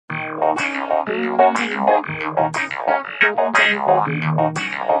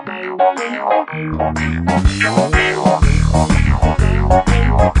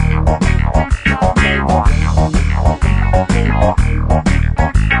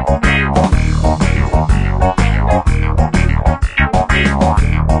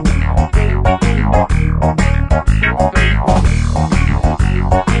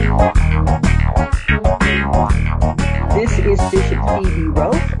This is Bishop Stevie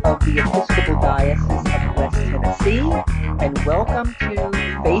Roth of the Episcopal Diocese of West Tennessee, and welcome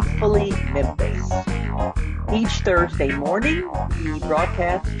to Faithfully Memphis. Each Thursday morning, we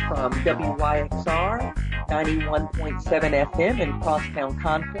broadcast from WYXR 91.7 FM in Crosstown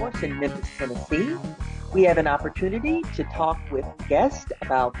Concourse in Memphis, Tennessee. We have an opportunity to talk with guests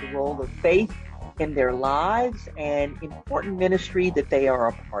about the role of faith in their lives and important ministry that they are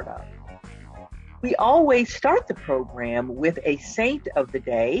a part of. We always start the program with a saint of the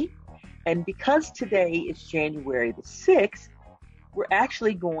day, and because today is January the 6th, we're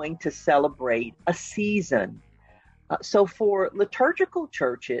actually going to celebrate a season. So for liturgical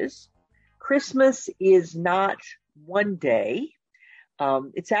churches, Christmas is not one day.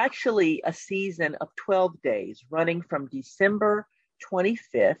 It's actually a season of 12 days, running from December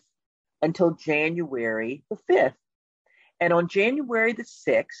 25th until January the 5th. And on January the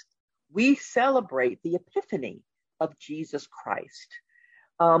 6th, we celebrate the Epiphany of Jesus Christ.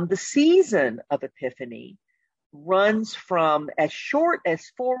 The season of Epiphany runs from as short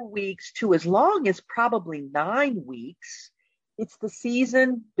as 4 weeks to as long as probably 9 weeks. It's the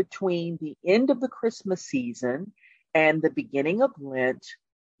season between the end of the Christmas season and the beginning of Lent,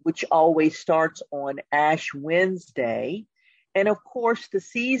 which always starts on Ash Wednesday. And of course, the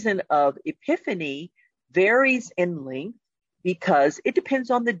season of Epiphany varies in length, because it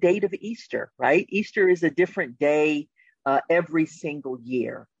depends on the date of Easter, right? Easter is a different day every single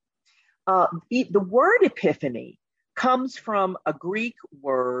year. The word epiphany comes from a Greek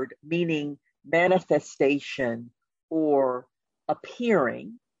word meaning manifestation or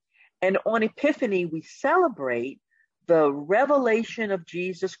appearing. And on Epiphany, we celebrate the revelation of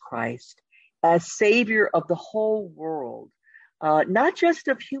Jesus Christ as Savior of the whole world. Not just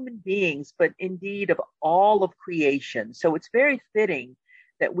of human beings, but indeed of all of creation. So it's very fitting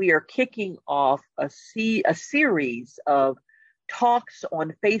that we are kicking off a series of talks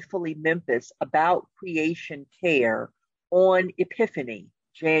on Faithfully Memphis about creation care on Epiphany,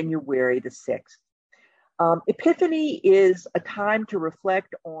 January the 6th. Epiphany is a time to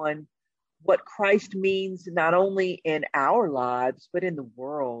reflect on what Christ means not only in our lives, but in the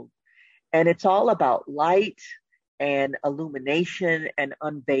world. And it's all about light and illumination and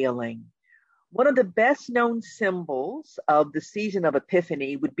unveiling. One of the best known symbols of the season of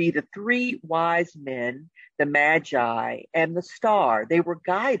Epiphany would be the three wise men, the Magi, and the star. They were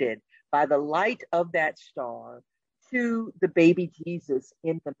guided by the light of that star to the baby Jesus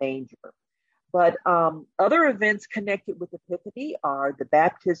in the manger. But other events connected with Epiphany are the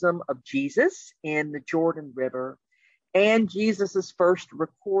baptism of Jesus in the Jordan River and Jesus's first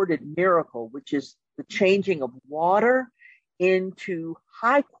recorded miracle, which is the changing of water into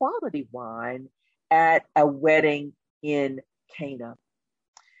high quality wine at a wedding in Cana.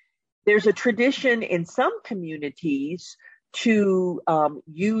 There's a tradition in some communities to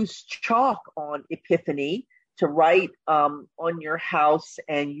use chalk on Epiphany to write on your house,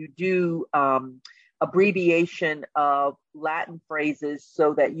 and you do abbreviation of Latin phrases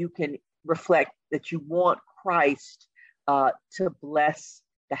so that you can reflect that you want Christ to bless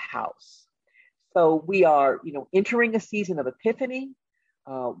the house. So we are, entering a season of Epiphany.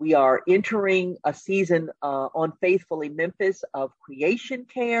 We are entering a season on Faithfully Memphis of creation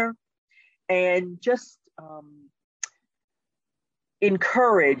care, and just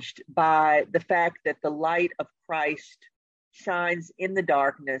encouraged by the fact that the light of Christ shines in the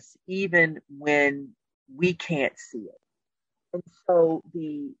darkness, even when we can't see it. And so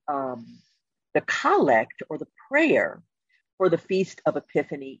the collect or the prayer for the Feast of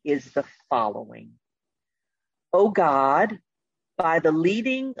Epiphany is the following. O God, by the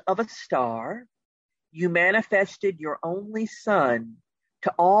leading of a star, you manifested your only Son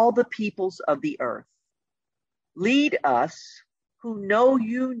to all the peoples of the earth. Lead us who know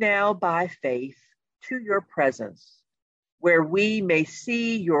you now by faith to your presence, where we may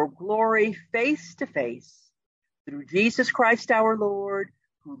see your glory face to face, through Jesus Christ our Lord,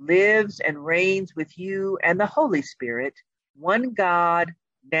 who lives and reigns with you and the Holy Spirit, one God,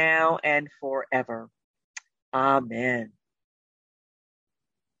 now and forever. Amen.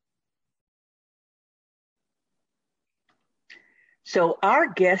 So our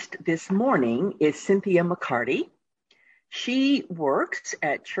guest this morning is Cynthia McCarty. She works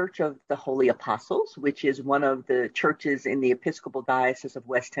at Church of the Holy Apostles, which is one of the churches in the Episcopal Diocese of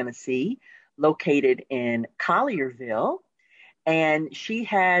West Tennessee, located in Collierville. And she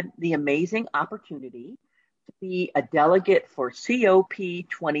had the amazing opportunity to be a delegate for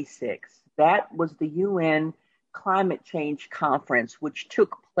COP26. That was the UN Climate Change Conference, which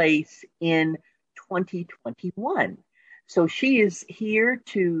took place in 2021. So she is here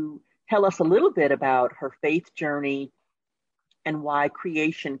to tell us a little bit about her faith journey and why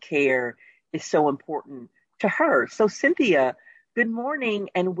creation care is so important to her. So, Cynthia, good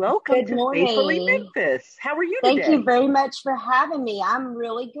morning and welcome Good to Faithfully morning. Memphis. How are you Thank you today? very much for having me. I'm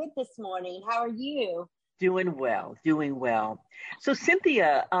really good this morning. How are you? Doing well, doing well. So,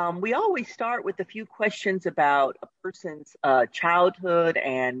 Cynthia, we always start with a few questions about a person's childhood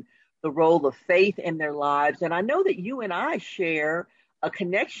and the role of faith in their lives. And I know that you and I share a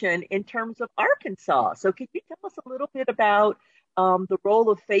connection in terms of Arkansas. So, could you tell us a little bit about the role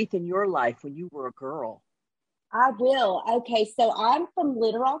of faith in your life when you were a girl? I will. Okay, so I'm from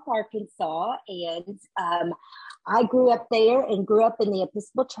Little Rock, Arkansas, and I grew up there and grew up in the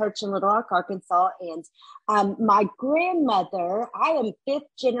Episcopal Church in Little Rock, Arkansas. And my grandmother, I am fifth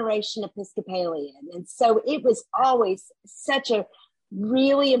generation Episcopalian. And so it was always such a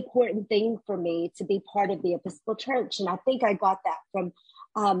really important thing for me to be part of the Episcopal Church. And I think I got that from,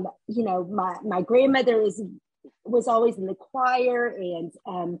 my grandmother was always in the choir, and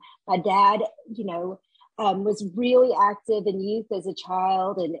my dad, was really active in youth as a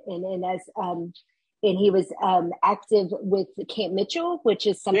child, and he was active with Camp Mitchell, which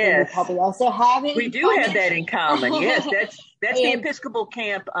is something we Yes, probably also have we in do have common. that in common. Yes, that's the and Episcopal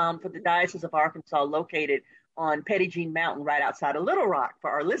camp for the Diocese of Arkansas, located on Petit Jean Mountain, right outside of Little Rock, for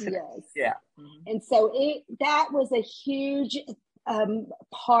our listeners. yes, Yeah. and so that was a huge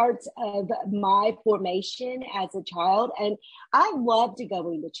part of my formation as a child. And I loved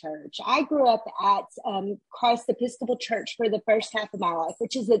going to church. I grew up at Christ Episcopal Church for the first half of my life,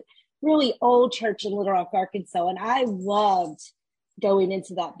 which is a really old church in Little Rock, Arkansas. And I loved going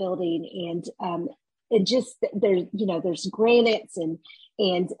into that building, and just there's granites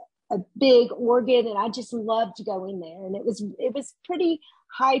and a big organ, and I just loved going there. And it was pretty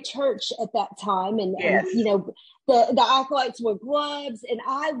high church at that time, and Yes. the acolytes wore gloves, and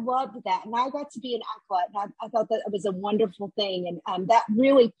I loved that. And I got to be an acolyte, and I thought that it was a wonderful thing, and that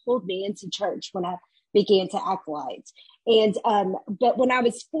really pulled me into church when I began to acolyte. And but when I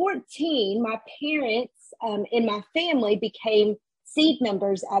was 14, my parents and my family became seed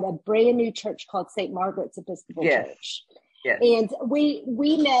members at a brand new church called St. Margaret's Episcopal Yes. Church. Yes. And we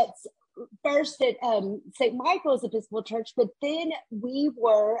met first at St. Michael's Episcopal Church, but then we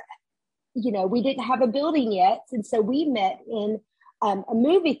didn't have a building yet. And so we met in a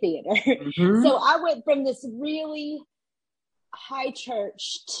movie theater. Mm-hmm. So I went from this really high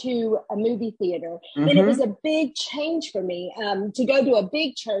church to a movie theater. Mm-hmm. And it was a big change for me to go to a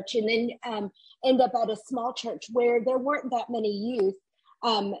big church and then end up at a small church where there weren't that many youth.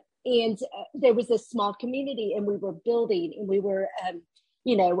 And there was a small community, and we were building, and we were,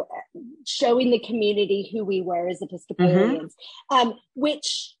 showing the community who we were as Episcopalians,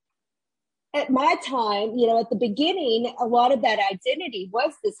 which at my time, at the beginning, a lot of that identity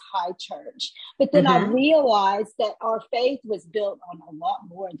was this high church. But then I realized that our faith was built on a lot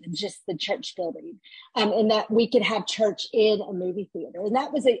more than just the church building, and that we could have church in a movie theater. And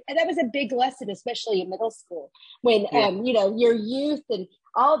that was a big lesson, especially in middle school, when your youth and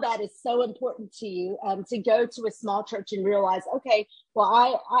all that is so important to you, to go to a small church and realize, okay,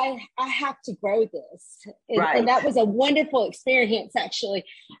 well, I have to grow this. And that was a wonderful experience, actually.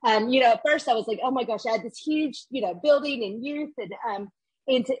 At first I was like, oh my gosh, I had this huge, building and youth,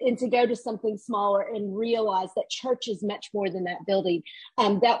 and to go to something smaller and realize that church is much more than that building.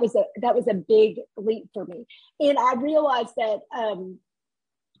 That was a big leap for me. And I realized that,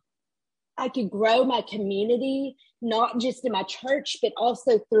 I could grow my community, not just in my church, but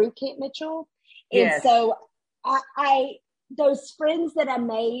also through Camp Mitchell. Yes. And so I those friends that I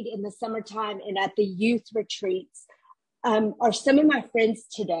made in the summertime and at the youth retreats are some of my friends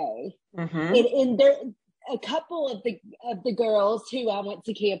today. And there, a couple of the girls who I went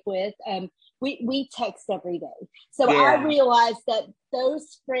to camp with, we text every day. So I realized that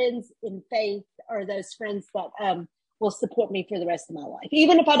those friends in faith are those friends that will support me for the rest of my life.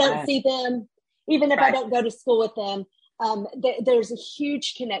 Even if I don't see them, even if I don't go to school with them, there's a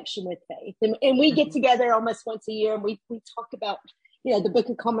huge connection with faith. And we get together almost once a year, and we talk about, the Book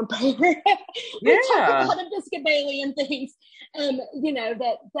of Common Prayer. We talk about Episcopalian things,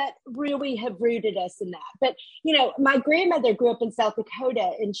 that really have rooted us in that. But, my grandmother grew up in South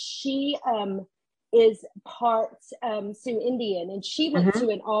Dakota, and she is part Sioux Indian, and she went to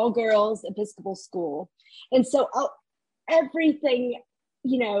an all-girls Episcopal school. And so everything,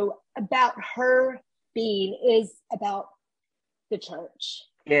 about her being is about the church.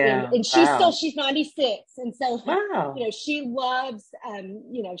 Yeah. And she's 96. And so, she loves,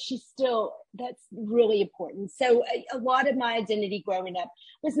 that's really important. So a lot of my identity growing up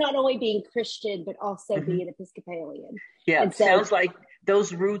was not only being Christian, but also being Episcopalian. Yeah. So, sounds like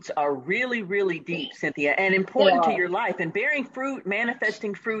those roots are really, really deep, Cynthia, and important to your life and bearing fruit,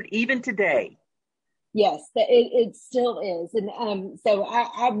 manifesting fruit even today. Yes, it still is. And so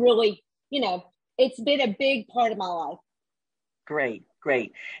I really, it's been a big part of my life. Great.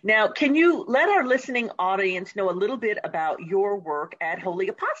 Now, can you let our listening audience know a little bit about your work at Holy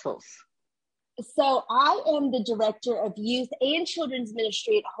Apostles? So I am the director of youth and children's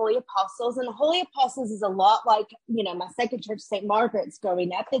ministry at Holy Apostles. And Holy Apostles is a lot like, my second church, St. Margaret's,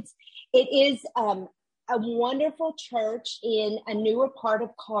 growing up. It is a wonderful church in a newer part of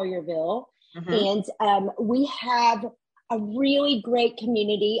Collierville. And we have a really great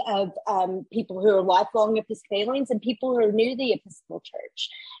community of people who are lifelong Episcopalians and people who are new to the Episcopal Church.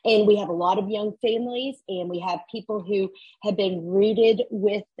 And we have a lot of young families, and we have people who have been rooted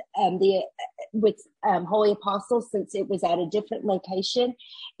with Holy Apostles since it was at a different location.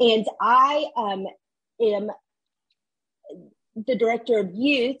 And I am the director of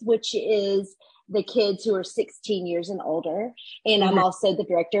youth, which is the kids who are 16 years and older. And I'm also the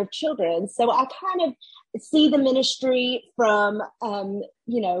director of children. So I kind of see the ministry from,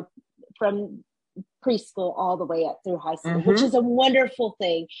 from preschool all the way up through high school, which is a wonderful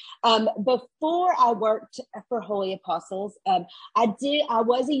thing. Before I worked for Holy Apostles, I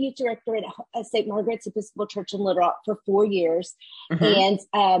was a youth director at St. Margaret's Episcopal Church in Little Rock for 4 years. And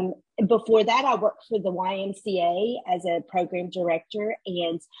before that, I worked for the YMCA as a program director.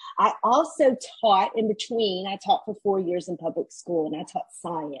 And I also taught in between. I taught for 4 years in public school, and I taught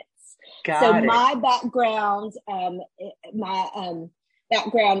science. My background,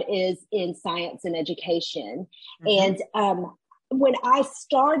 background is in science and education. And when I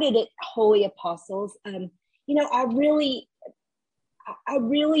started at Holy Apostles, I really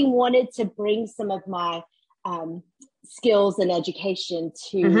wanted to bring some of my skills and education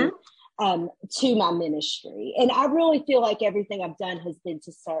to my ministry. And I really feel like everything I've done has been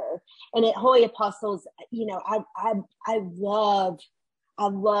to serve. And at Holy Apostles, I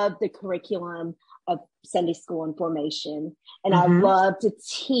love the curriculum of Sunday school and formation. And I love to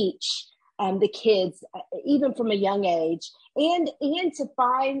teach the kids, even from a young age, and to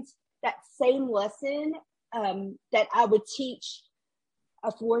find that same lesson that I would teach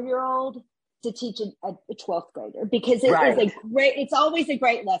a 4-year-old to teach a 12th grader, because it's always a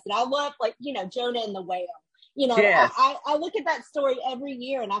great lesson. I love, Jonah and the whale. I look at that story every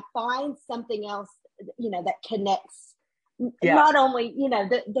year, and I find something else, that connects. Not only,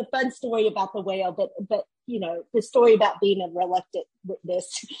 the fun story about the whale, but the story about being a reluctant witness,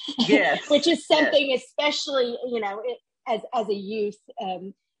 which is something, especially, as a youth,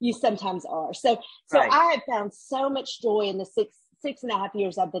 you sometimes are. So I have found so much joy in the six and a half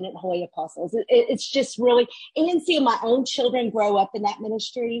years I've been at Holy Apostles. It's just really, and seeing my own children grow up in that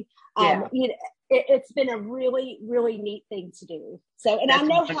ministry. It's been a really, really neat thing to do. So, and I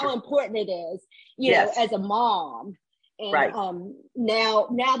know how important it is, as a mom. And now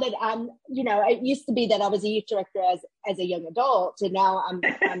that I'm, it used to be that I was a youth director as a young adult, and now I'm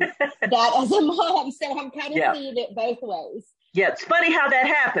that as a mom. So I'm kind of seeing it both ways. Yeah, it's funny how that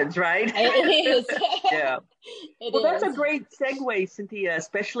happens, right? It is. That's a great segue, Cynthia,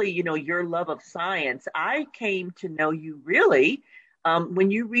 especially, your love of science. I came to know you really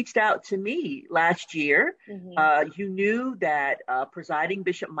when you reached out to me last year. You knew that presiding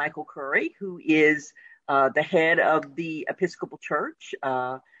Bishop Michael Curry, who is the head of the Episcopal Church,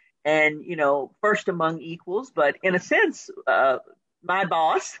 and, first among equals, but in a sense, my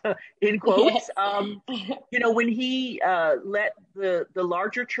boss, in quotes, when he let the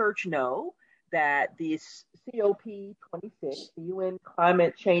larger church know that this COP26, the UN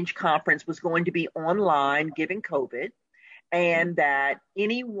Climate Change Conference, was going to be online given COVID, and that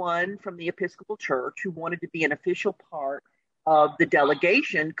anyone from the Episcopal Church who wanted to be an official part of the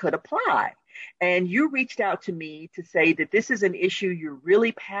delegation could apply. And you reached out to me to say that this is an issue you're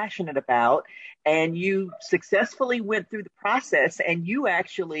really passionate about, and you successfully went through the process, and you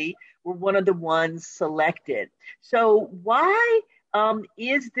actually were one of the ones selected. So why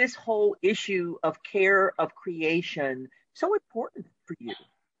is this whole issue of care of creation so important for you?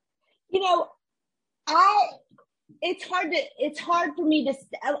 It's hard for me to,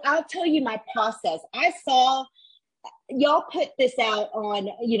 I'll tell you my process. I saw y'all put this out on,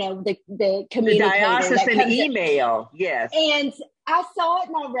 the communicator. The diocesan email, yes. And I saw it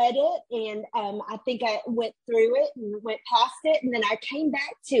and I read it, and I think I went through it and went past it, and then I came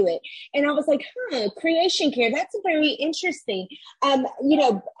back to it, and I was like, creation care, that's very interesting.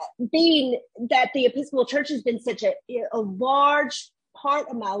 Being that the Episcopal Church has been such a large part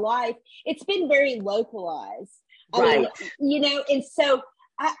of my life, it's been very localized. Right. And so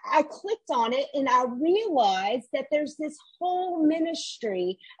I clicked on it and I realized that there's this whole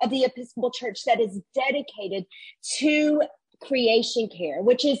ministry of the Episcopal Church that is dedicated to creation care,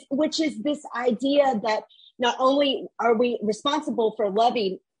 which is this idea that not only are we responsible for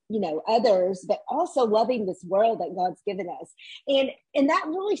loving, others, but also loving this world that God's given us. And that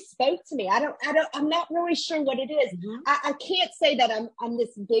really spoke to me. I'm not really sure what it is. Mm-hmm. I can't say that I'm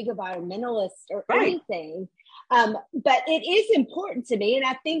this big environmentalist or anything. But it is important to me. And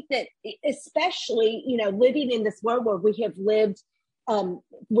I think that especially, living in this world where we have lived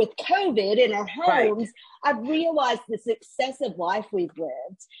with COVID in our homes, I've realized this excessive life we've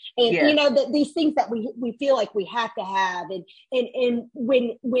lived. And, that these things that we feel like we have to have. And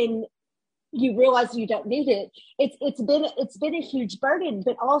when you realize you don't need it, it's been a huge burden,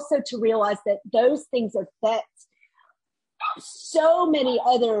 but also to realize that those things affect so many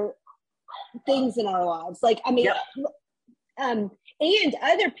other things in our lives, and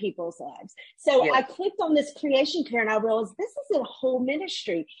other people's lives. So I clicked on this creation care and I realized this is a whole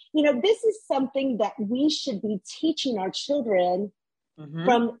ministry. This is something that we should be teaching our children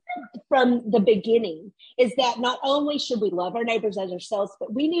from the beginning, is that not only should we love our neighbors as ourselves,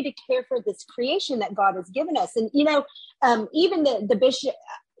 but we need to care for this creation that God has given us. And, even the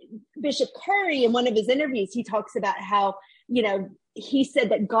Bishop Curry, in one of his interviews, he talks about how, he said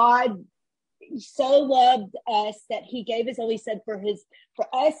that God so loved us that he gave his only son for his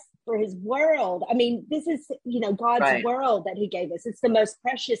world. I mean, this is, God's world that he gave us. It's the most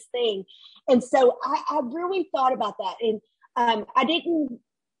precious thing. And so I really thought about that. And I didn't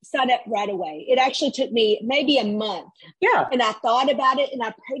sign up right away. It actually took me maybe a month. Yeah. And I thought about it and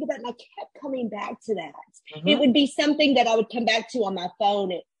I prayed about it and I kept coming back to that. Mm-hmm. It would be something that I would come back to on my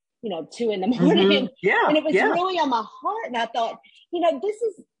phone at, 2 a.m. Mm-hmm. Yeah. And it was really on my heart. And I thought,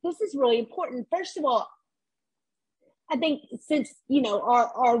 this is really important. First of all, I think since,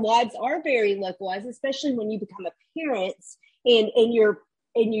 our lives are very localized, especially when you become a parent and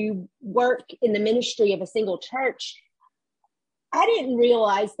you work in the ministry of a single church, I didn't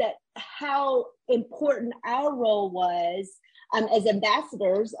realize that how important our role was as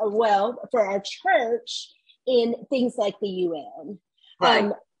ambassadors, for our church in things like the UN,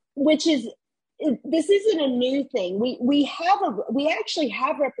 which is, this isn't a new thing. We actually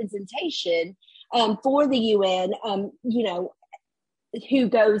have representation for the UN, who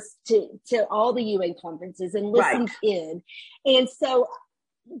goes to all the UN conferences and listens in. And so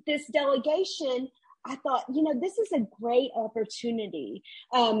this delegation, I thought, this is a great opportunity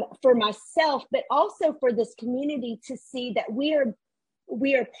for myself, but also for this community to see that we are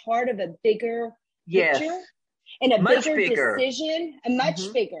part of a bigger picture. And a bigger decision, a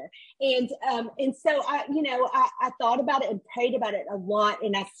much bigger. And so I thought about it and prayed about it a lot.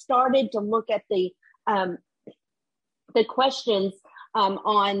 And I started to look at the questions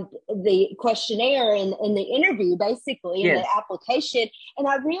on the questionnaire and the interview, basically, in the application. And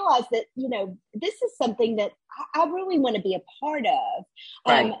I realized that, this is something that I really want to be a part of.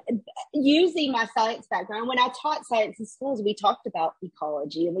 Using my science background. When I taught science in schools, we talked about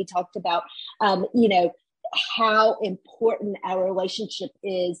ecology and we talked about, how important our relationship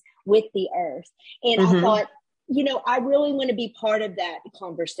is with the earth. And I thought, I really want to be part of that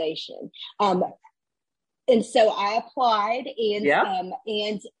conversation. And so I applied and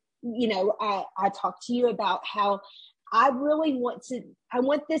I talked to you about how I really want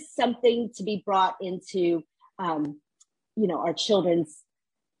this something to be brought into, our children's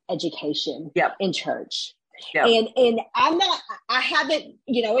education in church. And I haven't,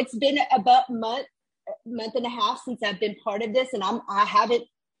 it's been about month and a half since I've been part of this, and I haven't,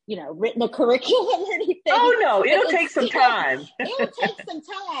 written a curriculum or anything. Oh no, it'll take some time. It'll take some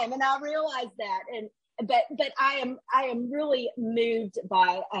time, and I realize that. But I am really moved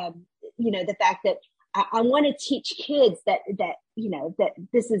by the fact that I want to teach kids that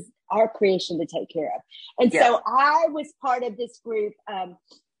this is our creation to take care of. And so I was part of this group of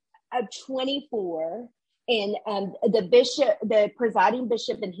 24. And the presiding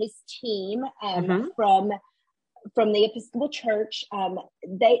bishop and his team from the Episcopal Church,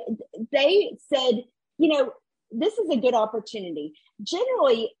 they said, this is a good opportunity.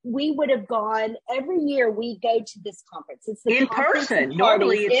 Generally, we would have gone every year. We go to this conference. It's the in person.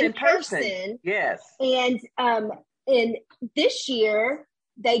 Normally, it's in person. Yes, and and this year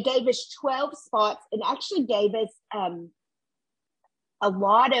they gave us 12 spots and actually gave us a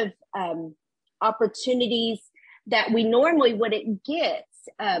lot of opportunities that we normally wouldn't get.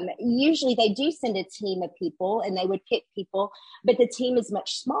 Usually they do send a team of people and they would pick people, but the team is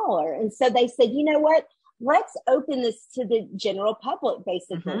much smaller. And so they said, you know what? Let's open this to the general public,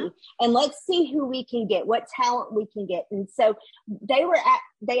 basically, and let's see who we can get, what talent we can get. And so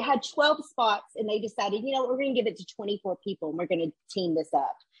they had 12 spots and they decided, you know, we're going to give it to 24 people and we're going to team this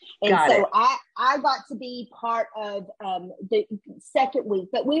up. And so I got to be part of the second week,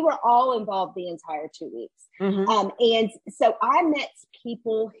 but we were all involved the entire 2 weeks. And so I met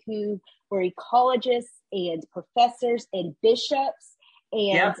people who were ecologists and professors and bishops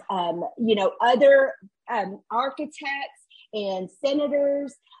and, you know, other architects and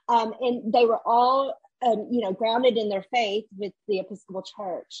senators. And they were all, you know, grounded in their faith with the Episcopal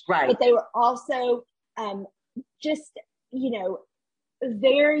Church. Right. But they were also just, you know,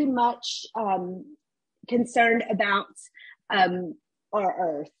 very much concerned about our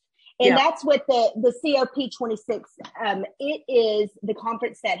earth. And that's what the COP26, it is the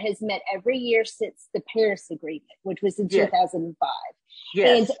conference that has met every year since the Paris Agreement, which was in 2005.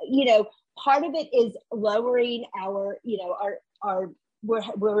 Yes. And, you know, part of it is lowering our, you know,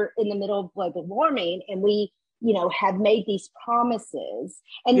 we're in the middle of global warming and we, you know, have made these promises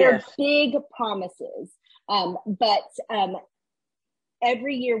and they're big promises. But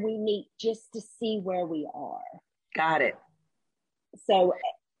every year we meet just to see where we are. Got it. So,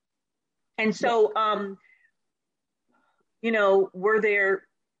 you know, were there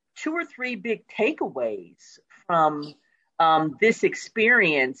 2 or 3 big takeaways from this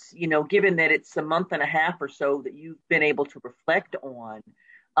experience, you know, given that it's a month and a half or so that you've been able to reflect on,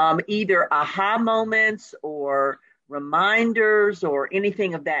 either aha moments or reminders or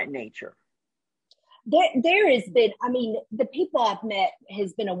anything of that nature? There has been, I mean, the people I've met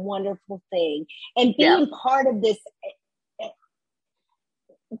has been a wonderful thing. And being part of this,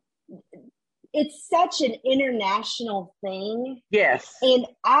 it's such an international thing. Yes. And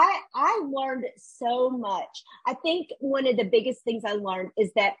I learned so much. I think one of the biggest things I learned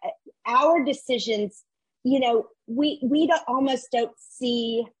is that our decisions, you know, we almost don't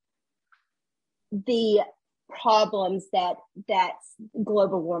see the problems that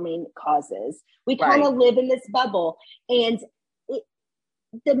global warming causes. We kind of live in this bubble, and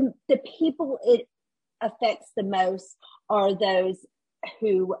the people it affects the most are those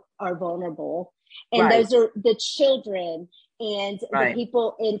who are vulnerable, and those are the children and the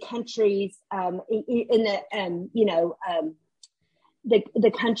people in countries in the you know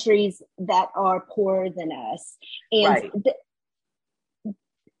the countries that are poorer than us, and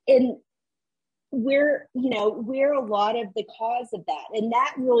we're a lot of the cause of that. And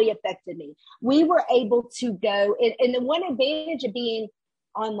that really affected me. We were able to go, and the one advantage of being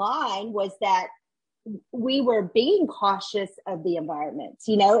online was that we were being cautious of the environment.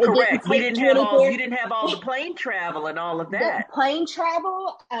 You know, correct. You didn't have all the plane travel and all of that. The plane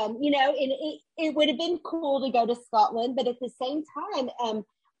travel, you know, and it would have been cool to go to Scotland, but at the same time,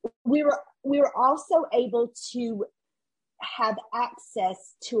 we were also able to have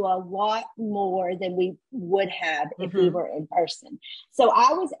access to a lot more than we would have if we were in person. So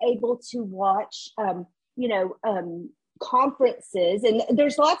I was able to watch, you know, conferences, and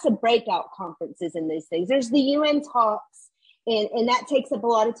there's lots of breakout conferences in these things. There's the UN talks, and that takes up a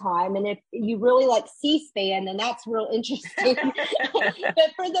lot of time. And if you really like C-SPAN, then that's real interesting. But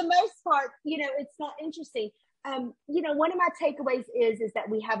for the most part, you know, it's not interesting. You know, one of my takeaways is that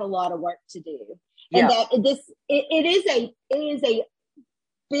we have a lot of work to do. And that it is a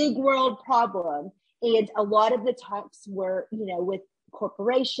big world problem. And a lot of the talks were, you know, with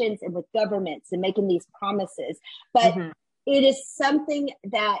corporations and with governments and making these promises. But it is something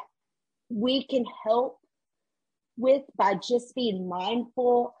that we can help with by just being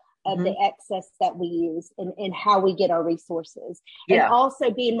mindful of the excess that we use and how we get our resources. And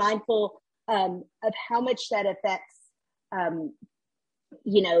also being mindful of how much that affects,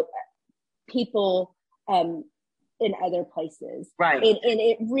 you know, people in other places. Right. And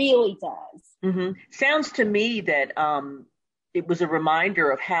it really does. Sounds to me that it was a reminder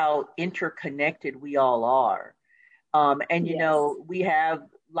of how interconnected we all are. And, you know, we have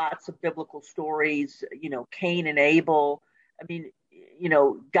lots of biblical stories, you know, Cain and Abel. I mean, you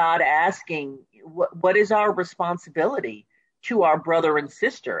know, God asking, what is our responsibility to our brother and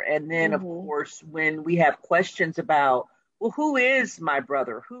sister? And then, of course, when we have questions about, well, who is my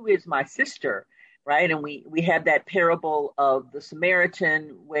brother? Who is my sister? Right. And we had that parable of the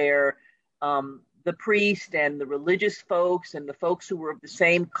Samaritan where the priest and the religious folks and the folks who were of the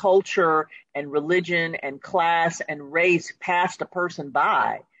same culture and religion and class and race passed a person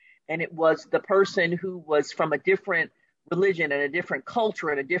by. And it was the person who was from a different religion and a different culture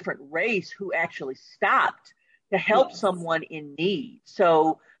and a different race who actually stopped to help someone in need.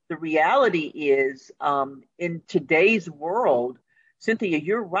 So the reality is, in today's world, Cynthia,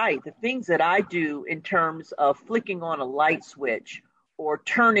 you're right. The things that I do in terms of flicking on a light switch or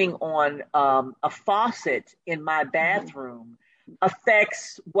turning on a faucet in my bathroom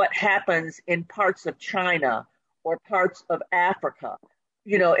affects what happens in parts of China or parts of Africa.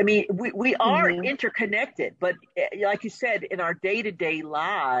 You know, I mean, we are interconnected, but like you said, in our day-to-day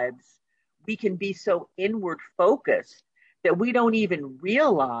lives, we can be so inward focused that we don't even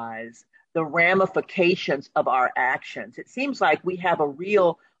realize the ramifications of our actions. It seems like we have a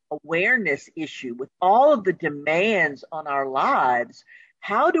real awareness issue with all of the demands on our lives.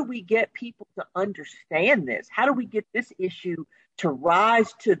 How do we get people to understand this? How do we get this issue to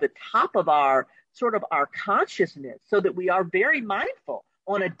rise to the top of our sort of our consciousness so that we are very mindful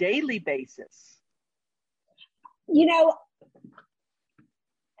on a daily basis? You know,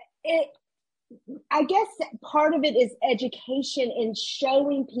 I guess part of it is education and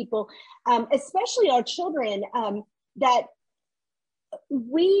showing people, especially our children, that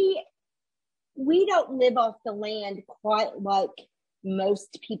we don't live off the land quite like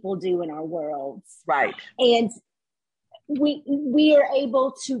most people do in our worlds. Right. And we are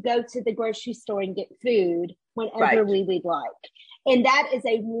able to go to the grocery store and get food whenever we would like. And that is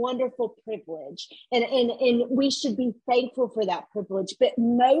a wonderful privilege. And we should be thankful for that privilege. But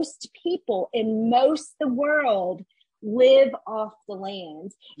most people in most of the world live off the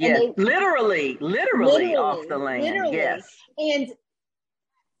land. Yes, and literally off the land. Literally. Yes. And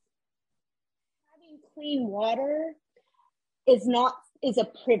having clean water is a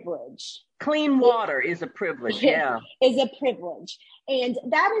privilege. Clean water is a privilege, yeah. Is a privilege. And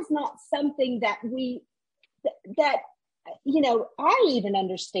that is not something that you know, I even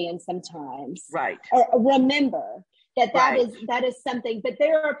understand sometimes. Right. Or remember that is something. But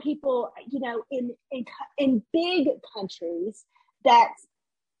there are people, you know, in big countries that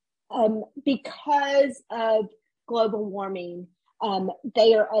because of global warming,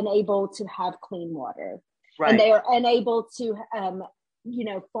 they are unable to have clean water. Right. And they are unable to, you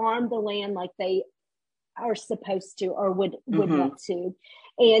know, farm the land like they are supposed to or would want to.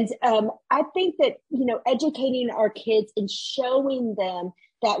 And I think that, you know, educating our kids and showing them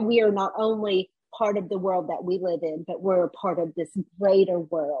that we are not only part of the world that we live in, but we're a part of this greater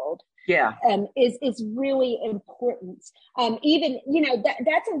world. Yeah. Is really important. Even, you know,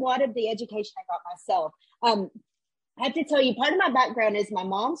 that's a lot of the education I got myself. I have to tell you, part of my background is my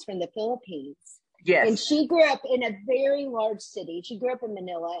mom's from the Philippines. Yes. And she grew up in a very large city. She grew up in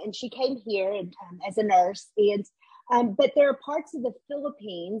Manila, and she came here and, as a nurse. And but there are parts of the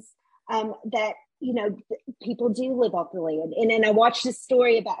Philippines that, you know, people do live off the land. And then I watched a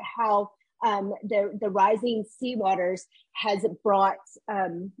story about how the rising seawaters has brought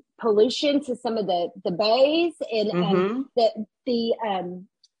pollution to some of the bays, and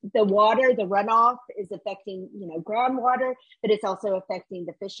the water, the runoff is affecting, you know, groundwater, but it's also affecting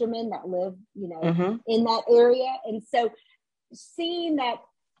the fishermen that live, you know, in that area. And so seeing that,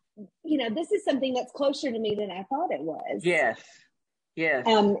 you know, this is something that's closer to me than I thought it was. Yes. Yes.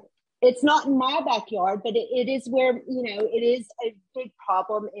 It's not in my backyard, but it is where, you know, it is a big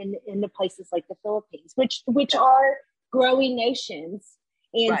problem in the places like the Philippines, which are growing nations.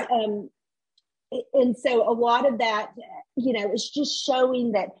 And, and so a lot of that, you know, is just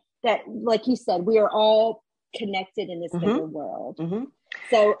showing that, like you said, we are all connected in this bigger world.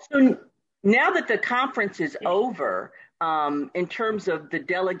 So now that the conference is over, in terms of the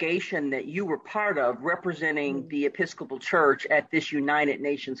delegation that you were part of representing the Episcopal Church at this United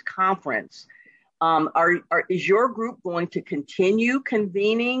Nations conference, is your group going to continue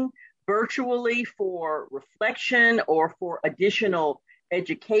convening virtually for reflection or for additional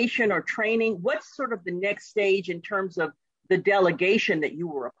education or training? What's sort of the next stage in terms of the delegation that you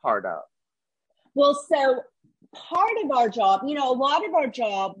were a part of? Well, so part of our job, you know, a lot of our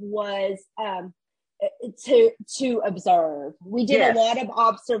job was to observe. We did a lot of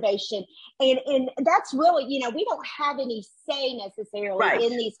observation, and that's really, you know, we don't have any say necessarily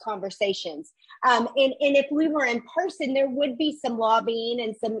in these conversations. And if we were in person, there would be some lobbying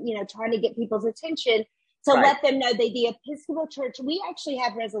and some, you know, trying to get people's attention to let them know that the Episcopal Church, we actually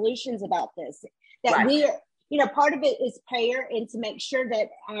have resolutions about this, that we are, you know, part of it is prayer and to make sure that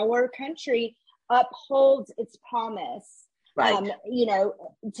our country upholds its promise, you know,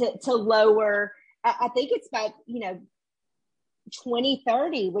 to lower, I think it's about, you know,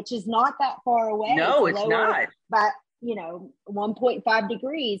 2030, which is not that far away. No, it's not. But 1.5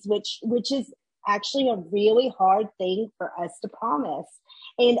 degrees, which is actually a really hard thing for us to promise.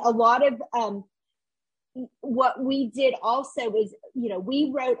 And a lot of what we did also is,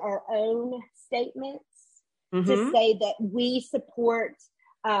 we wrote our own statements to say that we support,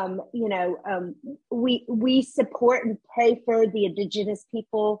 we support and pray for the Indigenous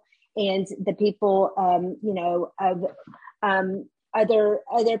people and the people, of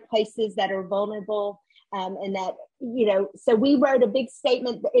other places that are vulnerable. And that, so we wrote a big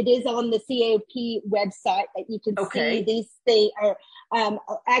statement. It is on the CAOP website that you can see. These things are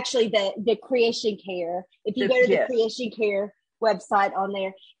actually the Creation Care. If you go to the Creation Care website on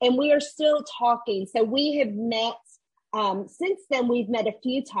there, and we are still talking. So we have met, since then we've met a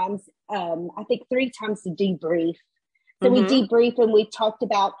few times, I think 3 times to debrief. So we debrief and we talked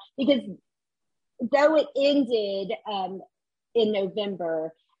about, because though it ended in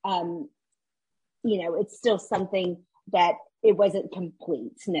November, it's still something that it wasn't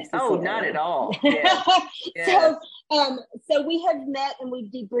complete necessarily. Oh, not at all. Yeah. So we have met and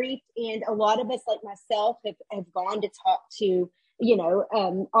we've debriefed, and a lot of us, like myself, have gone to talk to,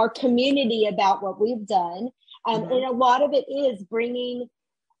 our community about what we've done. And a lot of it is bringing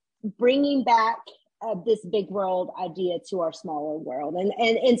back this big world idea to our smaller world.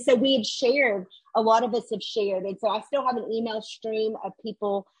 And so we had shared, a lot of us have shared. And so I still have an email stream of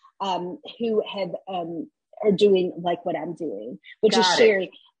people who have, are doing like what I'm doing, which is sharing.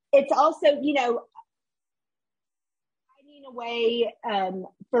 It's also, finding a way,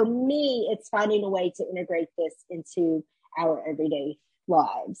 for me, it's finding a way to integrate this into our everyday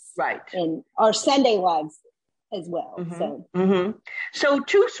lives. Right. And our Sunday lives as well. So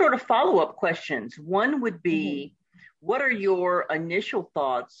 2 sort of follow-up questions. One would be, what are your initial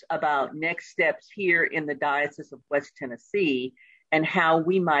thoughts about next steps here in the Diocese of West Tennessee, and how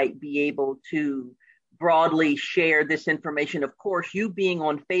we might be able to broadly share this information? Of course, you being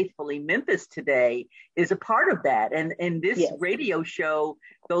on Faithfully Memphis today is a part of that. And this radio show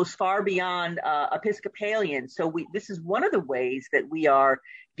goes far beyond Episcopalian. So this is one of the ways that we are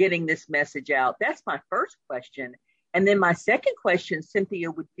getting this message out. That's my first question. And then my second question,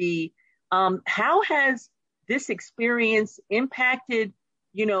 Cynthia, would be, how has this experience impacted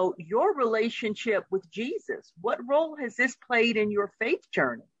your relationship with Jesus? What role has this played in your faith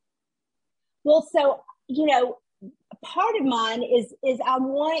journey? Well, so, part of mine is I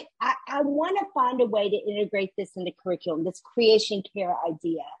want to find a way to integrate this into curriculum, this Creation Care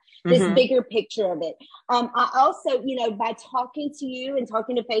idea, this bigger picture of it. I also, by talking to you and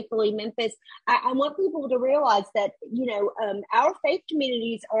talking to Faithfully Memphis, I want people to realize that, our faith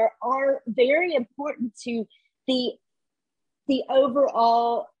communities are very important to the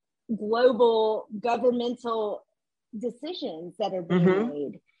overall global governmental decisions that are being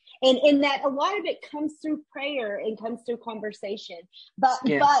made. And in that, a lot of it comes through prayer and comes through conversation. But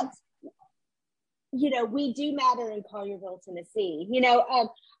we do matter in Collierville, Tennessee.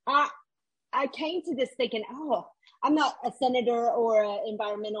 I came to this thinking, I'm not a senator or an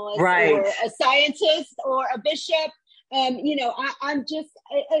environmentalist or a scientist or a bishop. I'm just,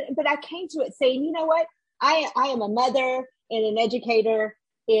 but I came to it saying, you know what? I am a mother and an educator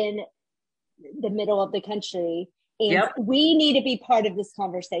in the middle of the country. And we need to be part of this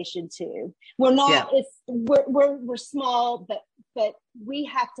conversation too. We're not, we're small, but we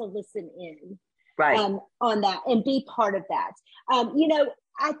have to listen in on that and be part of that.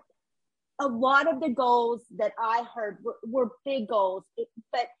 A lot of the goals that I heard were big goals,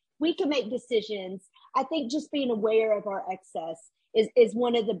 but we can make decisions. I think just being aware of our excess is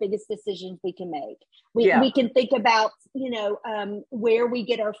one of the biggest decisions we can make. We can think about, where we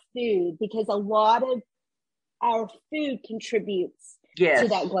get our food, because a lot of our food contributes to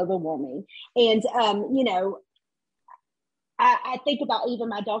that global warming. And, I think about, even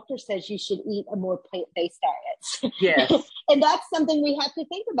my doctor says you should eat a more plant-based diet. Yes. And that's something we have to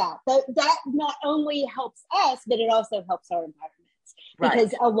think about. That not only helps us, but it also helps our environments.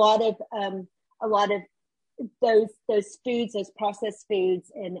 Because a lot of those foods, those processed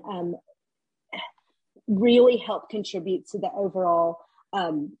foods, and really help contribute to the overall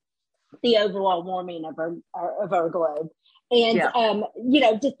warming of our globe. And,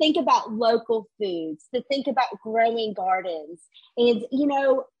 to think about local foods, to think about growing gardens. And,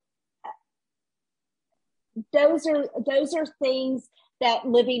 those are things that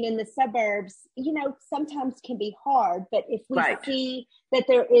living in the suburbs, sometimes can be hard. But if we see that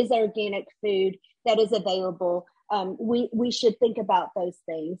there is organic food that is available, we should think about those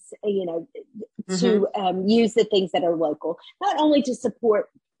things, to use the things that are local, not only to support,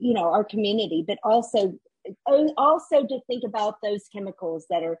 our community, but also also to think about those chemicals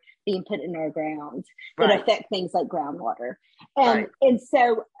that are being put in our ground that affect things like groundwater. And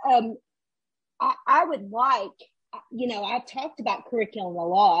so I would like, I've talked about curriculum a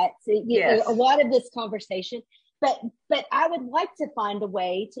lot, so, a lot of this conversation, but I would like to find a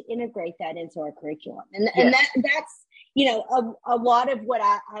way to integrate that into our curriculum. And that's, a lot of what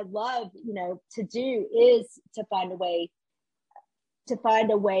I love, to do is to find a way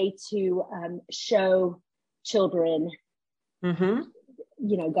to show children,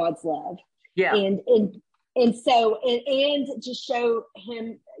 God's love. Yeah. And so to show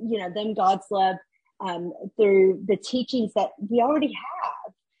him, them God's love, through the teachings that we already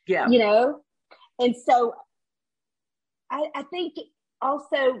have. Yeah. And so I think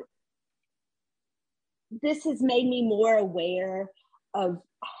also this has made me more aware of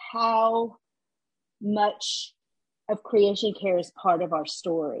how much of creation care is part of our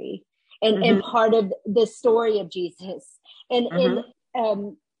story and part of the story of Jesus. And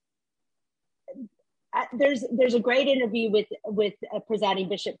there's a great interview with Presiding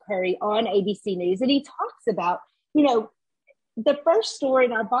Bishop Curry on ABC News, and he talks about, the first story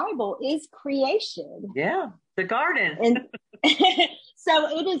in our Bible is creation. Yeah, the garden. And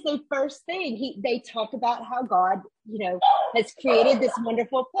so it is the first thing. They talk about how God, has created this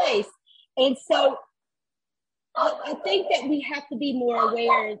wonderful place. And so I think that we have to be more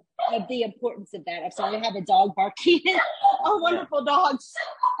aware of the importance of that. I'm sorry, I have a dog barking. Our wonderful dogs,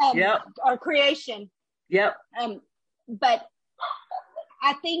 our creation. Yep. But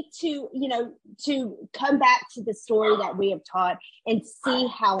I think to come back to the story that we have taught and see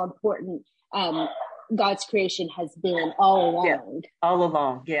how important God's creation has been all along. Yeah, all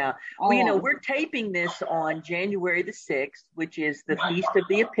along. Yeah. Well, we're taping this on January the 6th, which is the Feast of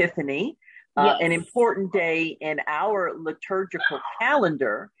the Epiphany, an important day in our liturgical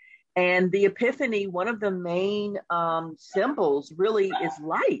calendar. And the Epiphany, one of the main symbols really is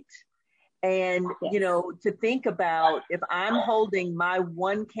light. And, to think about, if I'm holding my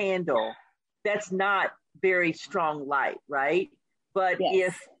one candle, that's not very strong light, right? But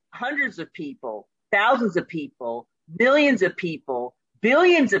if hundreds of people, thousands of people, millions of people,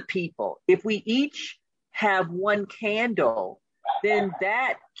 billions of people, if we each have one candle, then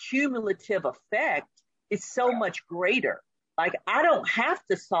that cumulative effect is so much greater. Like, I don't have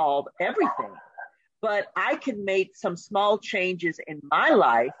to solve everything, but I can make some small changes in my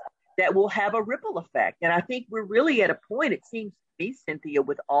life that will have a ripple effect. And I think we're really at a point, it seems to me, Cynthia,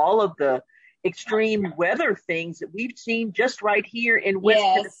 with all of the extreme weather things that we've seen just right here in West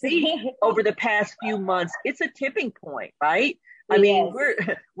Tennessee over the past few months. It's a tipping point, right? I mean,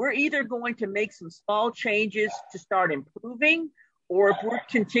 we're either going to make some small changes to start improving, or if we're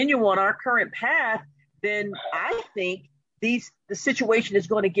continue on our current path, then I think the situation is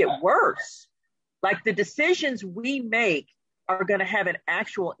going to get worse. Like, the decisions we make are going to have an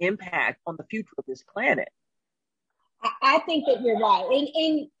actual impact on the future of this planet. I think that you're right.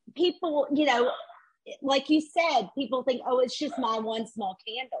 And people, like you said, people think, oh, it's just my one small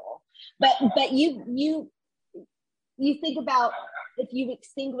candle. But you think about, if you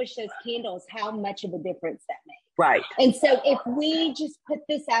extinguish those candles, how much of a difference that makes. Right. And so if we just put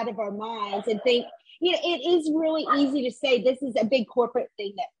this out of our minds and think, it is really easy to say this is a big corporate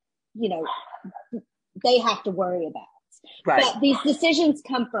thing that, they have to worry about. Right. But these decisions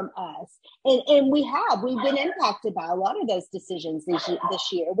come from us. And we've been impacted by a lot of those decisions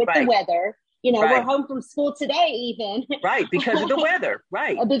this year with the weather. We're home from school today even. Right, because of the weather.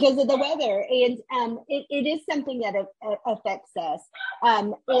 Right. Because of the weather. And it is something that affects us.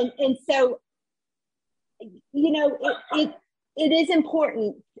 And so, it is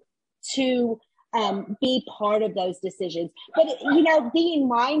important to be part of those decisions. But, being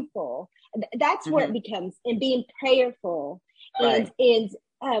mindful, that's where it becomes, and being prayerful and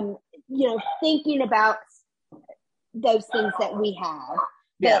thinking about those things that we have.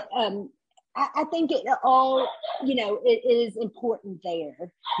 But I think it all, it is important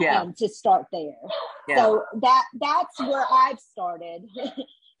there to start there. Yeah. So that's where I've started.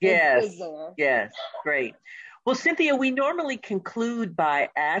 Yes. Yes. Great. Well, Cynthia, we normally conclude by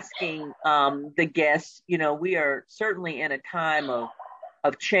asking the guests, we are certainly in a time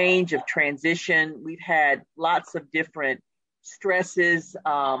of change, of transition. We've had lots of different stresses,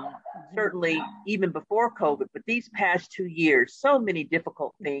 certainly even before COVID, but these past 2 years, so many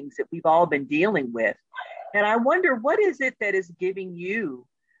difficult things that we've all been dealing with. And I wonder, what is it that is giving you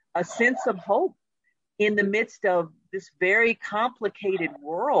a sense of hope in the midst of this very complicated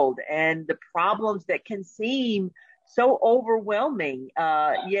world and the problems that can seem so overwhelming,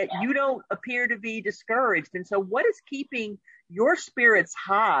 yet you don't appear to be discouraged? And so what is keeping your spirits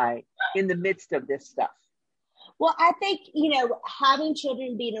high in the midst of this stuff? Well, I think, having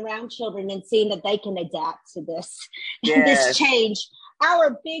children, being around children and seeing that they can adapt to this, this change,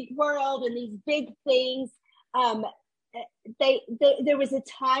 our big world and these big things, there was a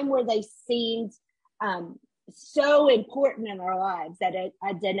time where they seemed so important in our lives that it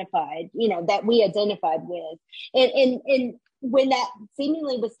identified, that we identified with. And when that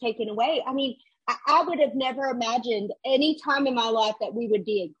seemingly was taken away, I mean, I would have never imagined any time in my life that we would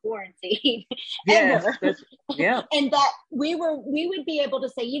be in quarantine ever. And that we would be able to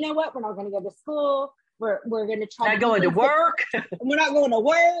say, you know what, we're not going to go to school. We're going to try not going to work. We're not going to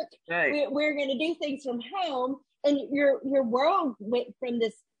work. Right. We're going to do things from home. And your world went from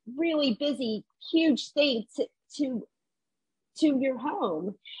this really busy, huge thing to your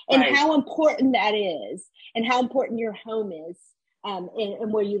home, and how important that is, and how important your home is.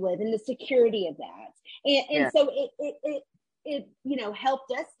 And where you live, and the security of that, and so it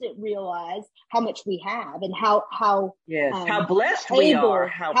helped us to realize how much we have, and how blessed we are,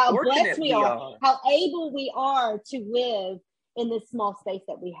 how blessed we are, how able we are to live in this small space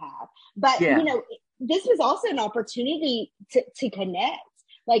that we have. But this was also an opportunity to connect,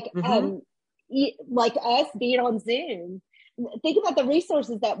 like us being on Zoom. Think about the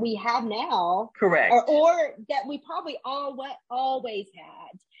resources that we have now, correct, or that we probably always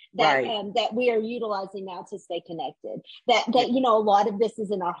had, that we are utilizing now to stay connected. That a lot of this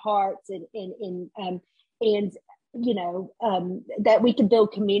is in our hearts, and that we can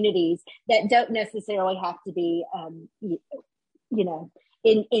build communities that don't necessarily have to be,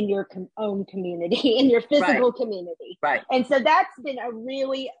 in your own community, in your physical community, right? And so that's been a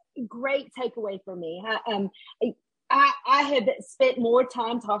really great takeaway for me. I have spent more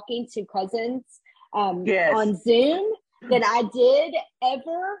time talking to cousins on Zoom than I did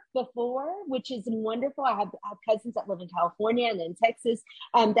ever before, which is wonderful. I have cousins that live in California and in Texas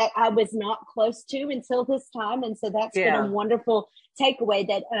that I was not close to until this time. And so that's been a wonderful takeaway,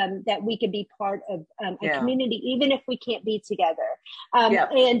 that we can be part of a community, even if we can't be together.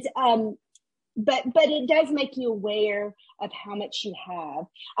 But it does make you aware of how much you have.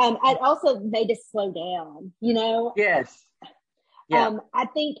 It also made us slow down, Yes. Yeah. I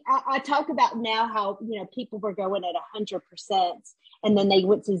think I talk about now how, people were going at 100%, and then they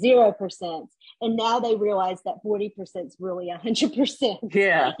went to 0%. And now they realize that 40% is really 100%.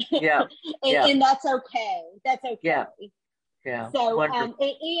 Yeah. Yeah. and that's okay. That's okay. Yeah. Yeah. So,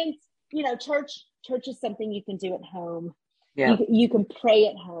 church is something you can do at home. Yeah. You can pray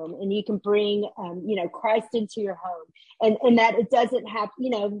at home, and you can bring, Christ into your home, and that it doesn't have,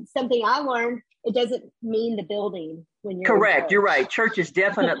 something I learned, it doesn't mean the building when you're correct. You're right. Church is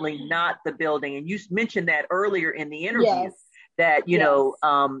definitely not the building. And you mentioned that earlier in the interview, that,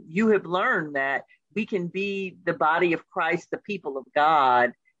 you have learned that we can be the body of Christ, the people of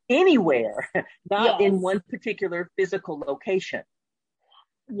God, anywhere, not in one particular physical location.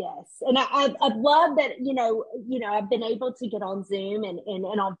 Yes. And I love that, I've been able to get on Zoom and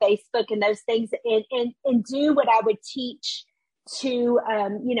on Facebook and those things, and do what I would teach to,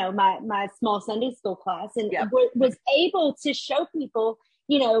 my small Sunday school class, and was able to show people,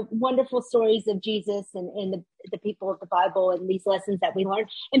 wonderful stories of Jesus and the people of the Bible and these lessons that we learned,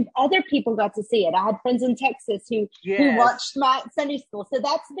 and other people got to see it. I had friends in Texas who watched my Sunday school. So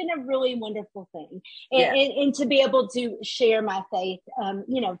that's been a really wonderful thing. And to be able to share my faith,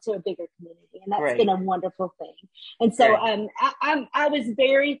 to a bigger community. And that's been a wonderful thing. And so, I was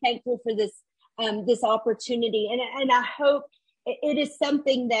very thankful for this, this opportunity. And I hope it is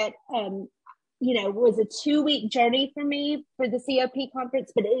something that, was a 2-week journey for me for the COP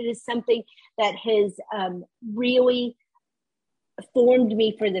conference, but it is something that has really formed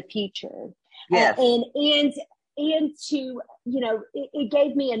me for the future. Yes. And to, it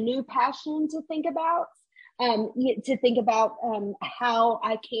gave me a new passion to think about, how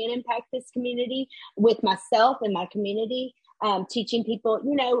I can impact this community with myself and my community, teaching people,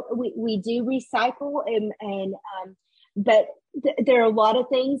 we do recycle but there are a lot of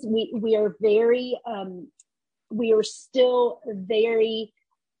things we are very, we are still very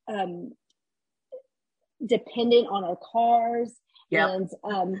dependent on our cars and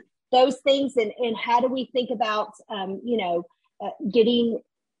those things. And how do we think about, getting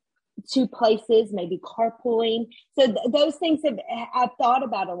to places, maybe carpooling. So those things I've thought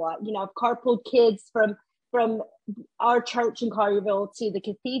about a lot. I've carpooled kids from our church in Collierville to the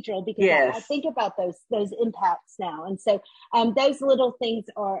cathedral, because I think about those impacts now. And so those little things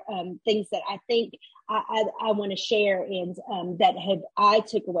are things that I think I want to share, and that I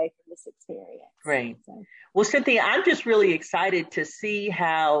took away from this experience. Great. So. Well, Cynthia, I'm just really excited to see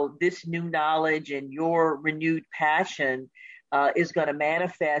how this new knowledge and your renewed passion is going to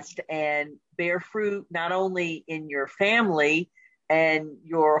manifest and bear fruit not only in your family and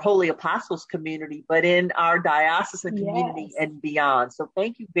your Holy Apostles community, but in our diocesan community and beyond. So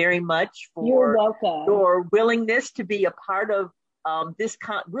thank you very much for your willingness to be a part of this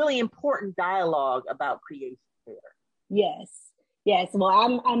really important dialogue about creation care. Yes. Yes.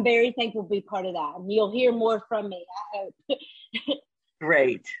 Well, I'm very thankful to be part of that. And you'll hear more from me, I hope.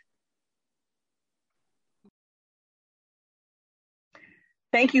 Great.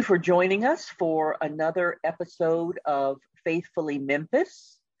 Thank you for joining us for another episode of Faithfully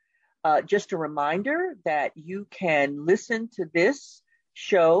Memphis. Just a reminder that you can listen to this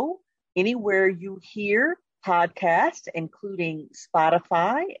show anywhere you hear podcasts, including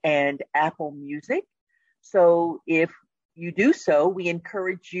Spotify and Apple Music. So if you do so, we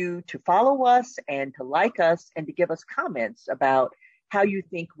encourage you to follow us and to like us and to give us comments about how you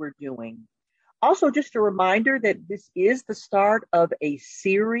think we're doing. Also, just a reminder that this is the start of a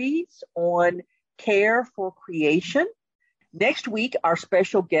series on care for creation. Next week, our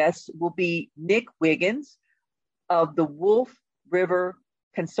special guest will be Nick Wiggins of the Wolf River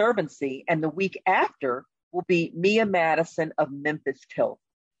Conservancy, and the week after will be Mia Madison of Memphis Tilth.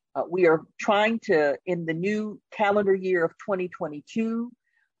 We are trying to, in the new calendar year of 2022,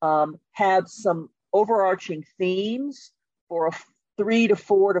 have some overarching themes for a 3 to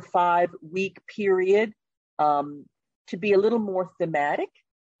 4 to 5 week period to be a little more thematic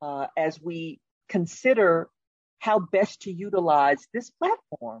as we consider how best to utilize this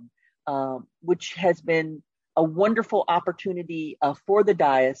platform, which has been a wonderful opportunity for the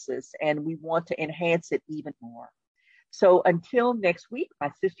diocese, and we want to enhance it even more. So until next week, my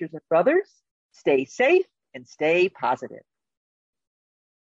sisters and brothers, stay safe and stay positive.